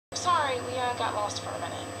got lost for a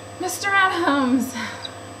minute. Mr. Adams,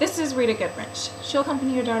 this is Rita Goodrich. She'll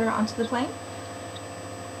accompany your daughter onto the plane.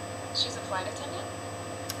 She's a flight attendant?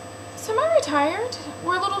 Semi-retired.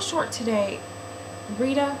 We're a little short today.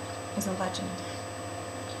 Rita is a legend.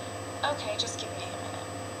 Okay, just give me a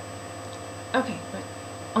minute. Okay, but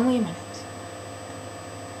only a minute.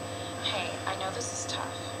 Hey, I know this is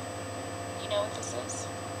tough. You know what this is?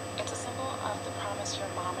 It's a symbol of the promise your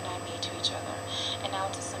mom and I made to each other, and now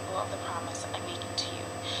it's a symbol of the promise I'm making to you.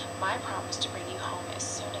 My promise to bring you home as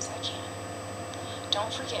soon as I can.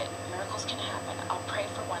 Don't forget, miracles can happen. I'll pray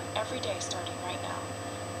for one every day starting right now.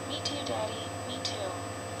 Me too, Daddy. Me too.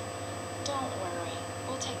 Don't worry.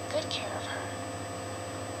 We'll take good care of her.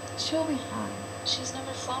 She'll be fine. She's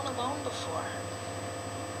never flown alone before.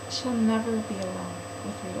 She'll never be alone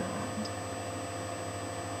with Rita around.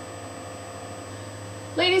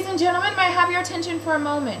 Ladies and gentlemen, may I have your attention for a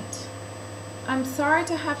moment? I'm sorry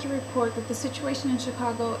to have to report that the situation in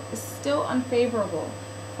Chicago is still unfavorable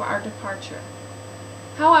for our departure.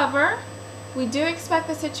 However, we do expect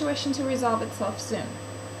the situation to resolve itself soon.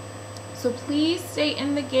 So please stay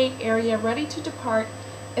in the gate area ready to depart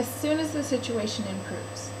as soon as the situation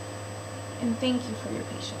improves. And thank you for your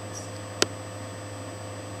patience.